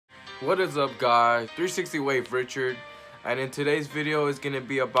What is up, guys? 360 Wave Richard, and in today's video is going to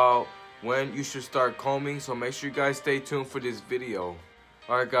be about when you should start combing, so make sure you guys stay tuned for this video.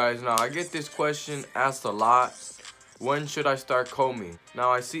 Alright guys, now I get this question asked a lot: when should I start combing?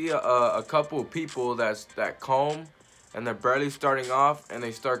 Now I see a couple of people that comb and they're barely starting off, and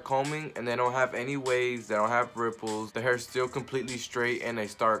they start combing and they don't have any waves, they don't have ripples, the hair's still completely straight, and they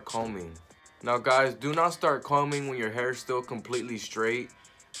start combing. Now guys, do not start combing when your hair is still completely straight.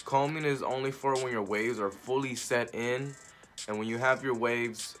 Combing is only for when your waves are fully set in, and when you have your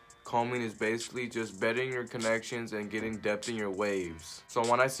waves, combing is basically just bettering your connections and getting depth in your waves. So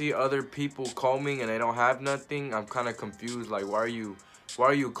when I see other people combing and they don't have nothing, I'm kind of confused, like why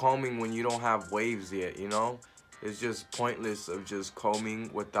are you combing when you don't have waves yet, you know? It's just pointless of just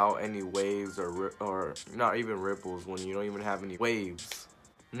combing without any waves or not even ripples when you don't even have any waves.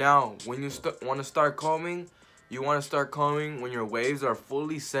 Now, when you want to start combing, you want to start combing when your waves are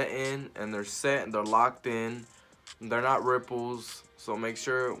fully set in and they're set and they're locked in. They're not ripples. So make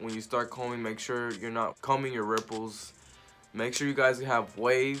sure when you start combing, make sure you're not combing your ripples. Make sure you guys have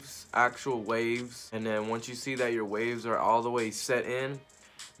waves, actual waves. And then once you see that your waves are all the way set in,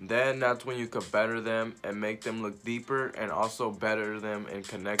 then that's when you could better them and make them look deeper, and also better them in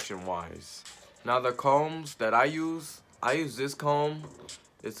connection wise. Now the combs that I use this comb.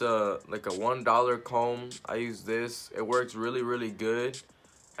 It's like a $1 comb. I use this. It works really good.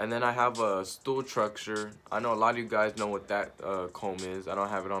 And then I have a stool tructure. I know a lot of you guys know what that comb is. I don't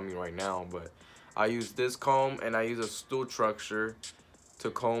have it on me right now, but I use this comb and I use a stool tructure to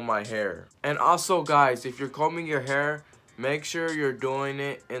comb my hair. And also guys, if you're combing your hair, make sure you're doing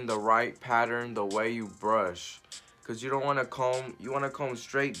it in the right pattern, the way you brush. Cause you don't want to comb, you want to comb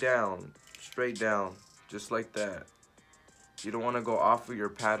straight down, just like that. You don't want to go off of your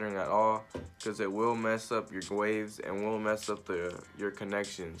pattern at all, because it will mess up your waves and will mess up your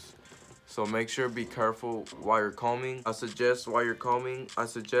connections. So make sure, be careful while you're combing. I suggest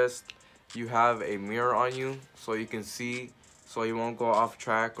you have a mirror on you so you can see, so you won't go off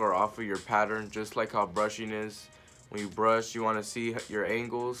track or off of your pattern, just like how brushing is. When you brush, you want to see your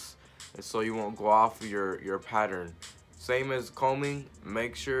angles, and so you won't go off of your pattern. Same as combing,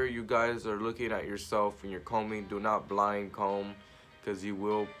 make sure you guys are looking at yourself when you're combing. Do not blind comb, because you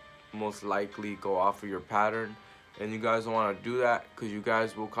will most likely go off of your pattern. And you guys don't want to do that, because you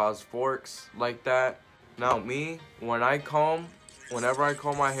guys will cause forks like that. Now me, whenever I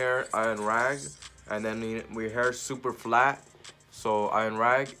comb my hair, I unrag, and then my hair's super flat. So I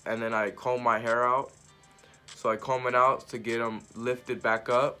unrag, and then I comb my hair out. So I comb it out to get them lifted back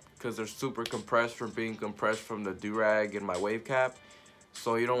up, because they're super compressed from being compressed from the do-rag and my wave cap.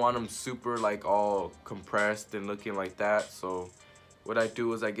 So you don't want them super like all compressed and looking like that. So what I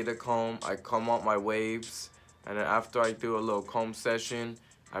do is I get a comb, I comb out my waves, and then after I do a little comb session,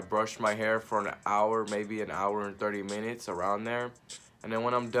 I brush my hair for an hour, maybe an hour and 30 minutes, around there. And then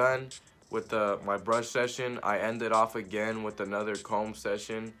when I'm done with my brush session, I end it off again with another comb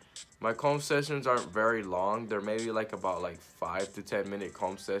session. My comb sessions aren't very long. They're maybe like about 5 to 10 minute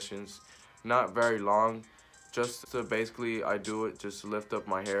comb sessions. Not very long. Just to basically, I do it just to lift up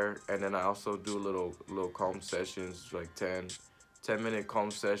my hair, and then I also do little comb sessions, like 10 minute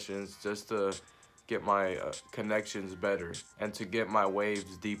comb sessions, just to get my connections better and to get my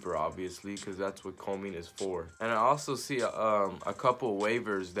waves deeper, obviously, because that's what combing is for. And I also see a couple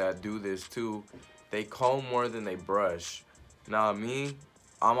wavers that do this too. They comb more than they brush. Now me,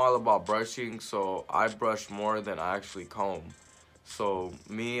 I'm all about brushing, so I brush more than I actually comb. So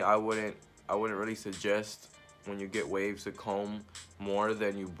me, I wouldn't really suggest when you get waves to comb more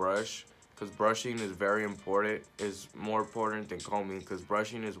than you brush, because brushing is very important. It's more important than combing, because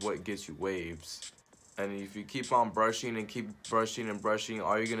brushing is what gets you waves. And if you keep on brushing and keep brushing and brushing,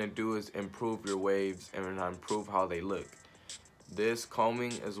 all you're gonna do is improve your waves and improve how they look. This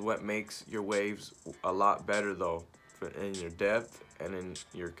combing is what makes your waves a lot better though, in your depth and in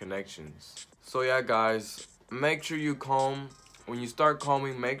your connections. So yeah guys, make sure you comb. When you start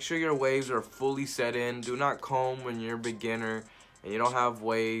combing, make sure your waves are fully set in. Do not comb when you're a beginner and you don't have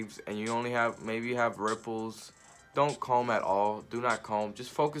waves and you only have, maybe you have ripples. Don't comb at all. Do not comb.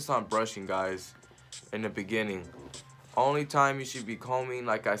 Just focus on brushing, guys, in the beginning. Only time you should be combing,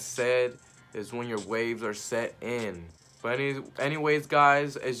 like I said, is when your waves are set in. But anyways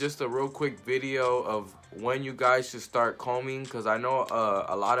guys, it's just a real quick video of when you guys should start combing, because I know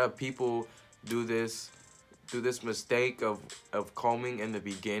a lot of people do this mistake of combing in the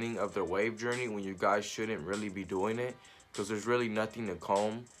beginning of their wave journey, when you guys shouldn't really be doing it, because there's really nothing to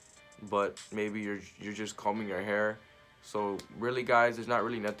comb, but maybe you're just combing your hair. So really guys, there's not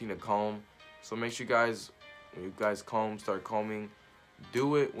really nothing to comb. So make sure you guys, when you guys start combing,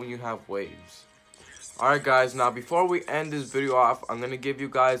 Do it when you have waves. Alright guys, now before we end this video off, I'm going to give you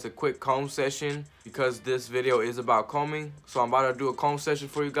guys a quick comb session because this video is about combing. So I'm about to do a comb session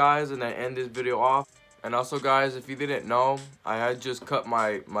for you guys and then end this video off. And also guys, if you didn't know, I had just cut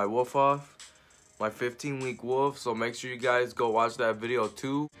my wolf off, my 15-week wolf. So make sure you guys go watch that video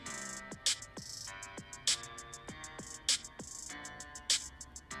too.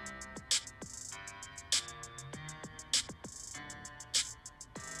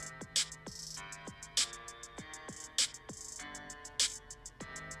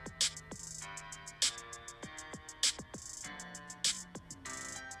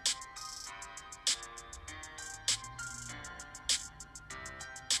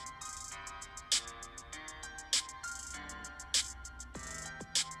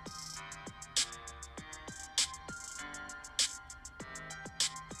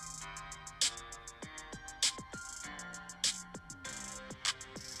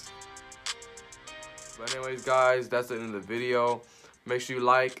 But anyways guys, that's the end of the video. Make sure you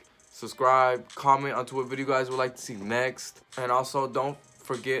like, subscribe, comment onto what video you guys would like to see next. And also don't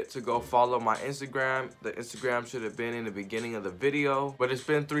forget to go follow my Instagram. The Instagram should have been in the beginning of the video. But it's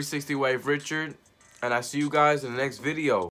been 360 Wave Richard, and I see you guys in the next video.